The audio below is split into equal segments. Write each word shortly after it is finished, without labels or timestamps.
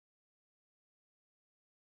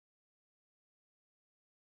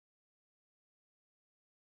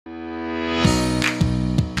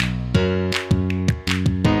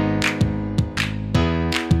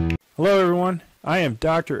Hello everyone, I am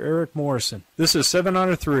Dr. Eric Morrison. This is 7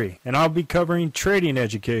 Under 3, and I'll be covering trading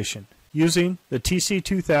education using the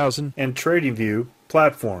TC2000 and TradingView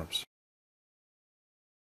platforms.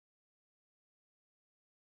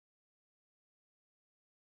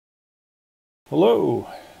 Hello,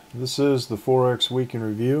 this is the FOREX Week in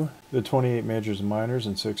Review, the 28 majors and minors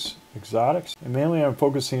and 6 exotics. And mainly I'm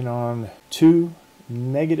focusing on 2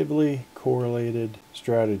 negatively correlated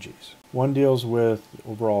strategies. One deals with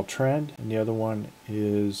overall trend, and the other one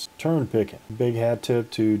is turn picking. Big hat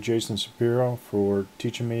tip to Jason Shapiro for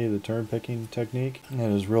teaching me the turn picking technique. It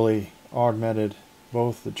has really augmented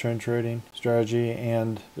both the trend trading strategy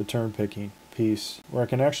and the turn picking piece, where I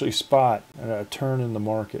can actually spot a turn in the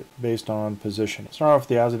market based on position. Start off with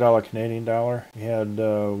the Aussie dollar, Canadian dollar. We had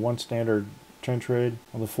one standard trend trade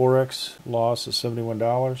on the Forex, loss of $71.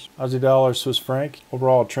 Aussie dollar, Swiss franc,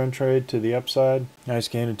 overall trend trade to the upside, nice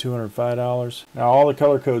gain of $205. Now all the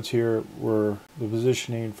color codes here were the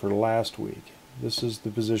positioning for last week. This is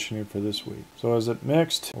the positioning for this week. So as it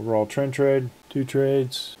mixed, overall trend trade, 2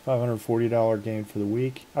 trades, $540 gain for the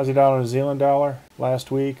week. Aussie dollar, New Zealand dollar,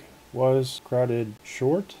 last week was crowded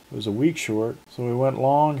short. It was a week short, so we went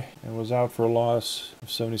long and was out for a loss of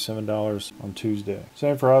 $77 on Tuesday.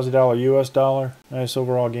 Same for Aussie dollar, US dollar. Nice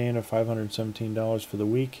overall gain of $517 for the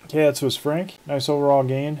week. CAD Swiss franc, nice overall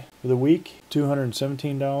gain for the week,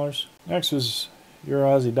 $217. Next was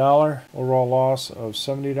Euro Aussie dollar, overall loss of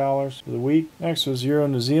 $70 for the week. Next was Euro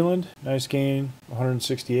New Zealand, nice gain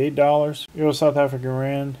 $168. Euro South African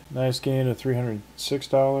Rand, nice gain of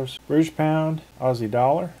 $306. British pound, Aussie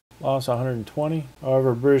dollar, loss $120.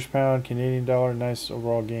 However, British pound, Canadian dollar, nice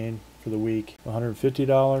overall gain for the week,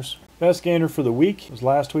 $150. Best gainer for the week was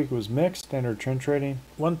last week. It was mixed, standard trend trading,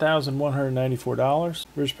 $1,194.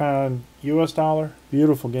 British pound, US dollar,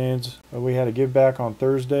 beautiful gains. We had a give back on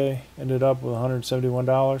Thursday, ended up with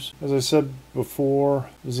 $171. As I said before,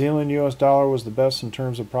 New Zealand US dollar was the best in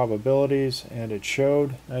terms of probabilities, and it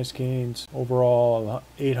showed. Nice gains overall of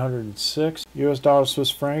 $806. US dollar, Swiss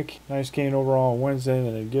franc, nice gain overall on Wednesday,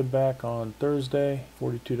 then a give back on Thursday,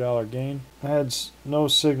 $42 gain. I had no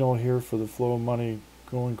signal here for the flow of money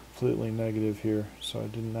going completely negative here, so I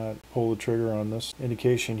did not pull the trigger on this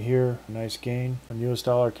indication here. Nice gain on US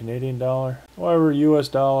dollar, Canadian dollar. However, US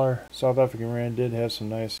dollar, South African Rand did have some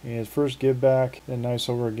nice gains. First give back, then nice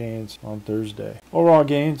over gains on Thursday. Overall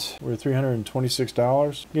gains were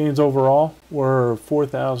 $326. Gains overall were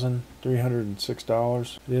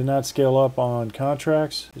 $4,306. It did not scale up on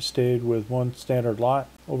contracts. It stayed with one standard lot.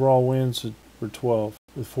 Overall wins were 12.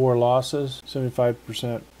 With 4 losses,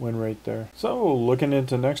 75% win rate there. So looking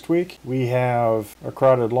into next week, we have our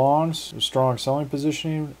crowded longs, a strong selling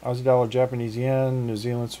positioning, Aussie dollar, Japanese yen, New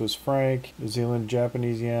Zealand Swiss franc, New Zealand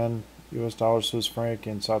Japanese yen, US dollar, Swiss franc,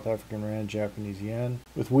 and South African Rand, Japanese yen.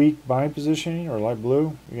 With weak buying positioning, or light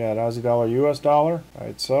blue, we got Aussie dollar, US dollar by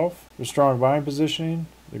itself. With strong buying positioning,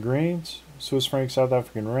 the greens, Swiss franc, South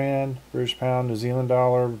African Rand, British pound, New Zealand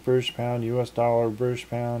dollar, British pound, US dollar, British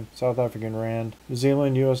pound, South African Rand, New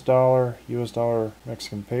Zealand US dollar,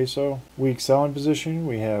 Mexican peso. Weak selling position,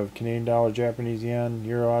 we have Canadian dollar, Japanese yen,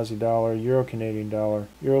 Euro Aussie dollar, Euro Canadian dollar,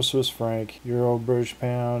 Euro Swiss franc, Euro British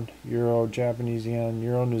pound, Euro Japanese yen,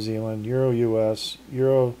 Euro New Zealand, Euro US,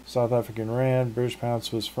 Euro South African Rand, British pound,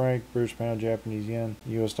 Swiss franc, British pound, Japanese yen,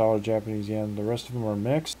 US dollar, Japanese yen. The rest of them are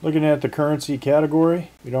mixed. Looking at the currency category,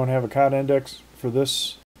 we don't have a COD index for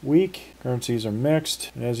this week. Currencies are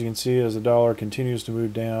mixed, and as you can see, as the dollar continues to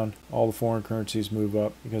move down, all the foreign currencies move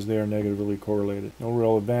up because they are negatively correlated. No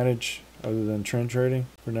real advantage other than trend trading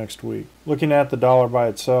for next week. Looking at the dollar by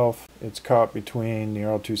itself, it's caught between the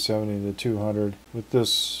R270 and the 200. With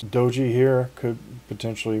this doji here, could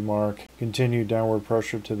potentially mark continued downward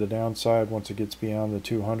pressure to the downside once it gets beyond the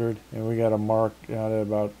 200, and we got a mark out at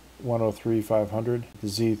about 103,500, the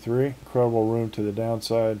Z3. Incredible room to the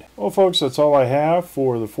downside. Well, folks, that's all I have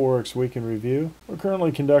for the Forex Week in Review. We're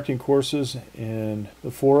currently conducting courses in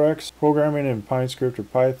the Forex, programming in PineScript or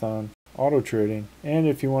Python, auto trading, and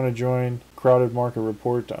if you want to join Crowded Market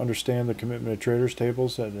Report to understand the commitment of traders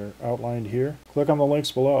tables that are outlined here, click on the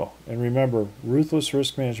links below. And remember, ruthless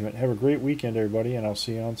risk management. Have a great weekend, everybody, and I'll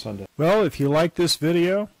see you on Sunday. Well, if you like this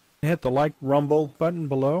video, hit the like rumble button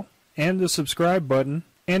below and the subscribe button.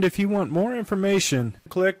 And if you want more information,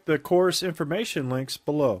 click the course information links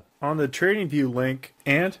below. On the TradingView link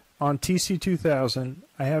and on TC2000,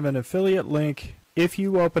 I have an affiliate link. If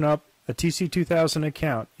you open up a TC2000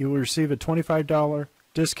 account, you will receive a $25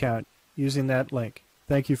 discount using that link.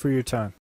 Thank you for your time.